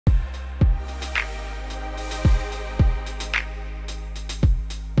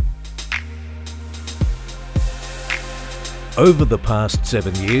Over the past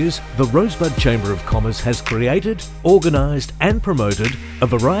 7 years, the Rosebud Chamber of Commerce has created, organised and promoted a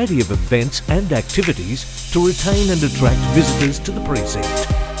variety of events and activities to retain and attract visitors to the precinct.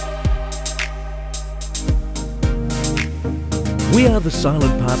 We are the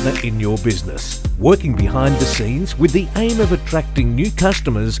silent partner in your business, working behind the scenes with the aim of attracting new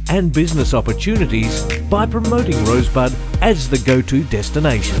customers and business opportunities by promoting Rosebud as the go-to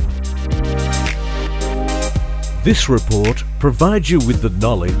destination. This report provides you with the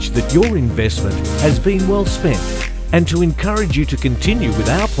knowledge that your investment has been well spent and to encourage you to continue with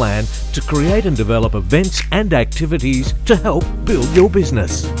our plan to create and develop events and activities to help build your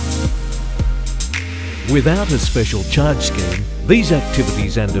business. Without a special charge scheme, these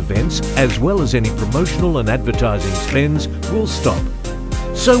activities and events, as well as any promotional and advertising spends, will stop.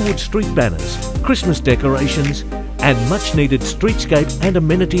 So would street banners, Christmas decorations, and much needed streetscape and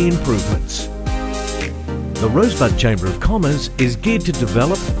amenity improvements. The Rosebud Chamber of Commerce is geared to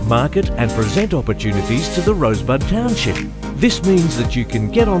develop, market and present opportunities to the Rosebud Township. This means that you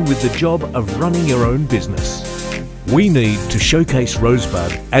can get on with the job of running your own business. We need to showcase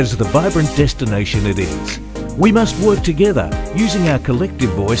Rosebud as the vibrant destination it is. We must work together, using our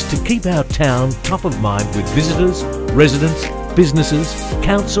collective voice to keep our town top of mind with visitors, residents, businesses,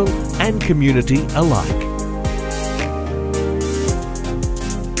 council and community alike.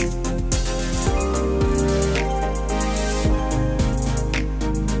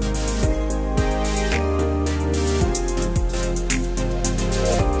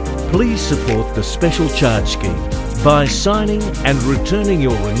 Please support the special charge scheme by signing and returning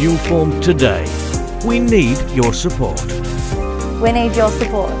your renewal form today. We need your support. We need your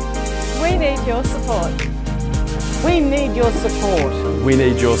support. We need your support. We need your support. We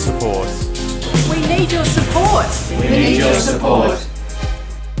need your support. We need your support. We need your support.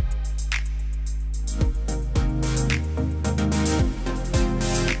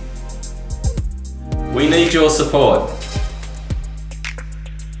 We need your support.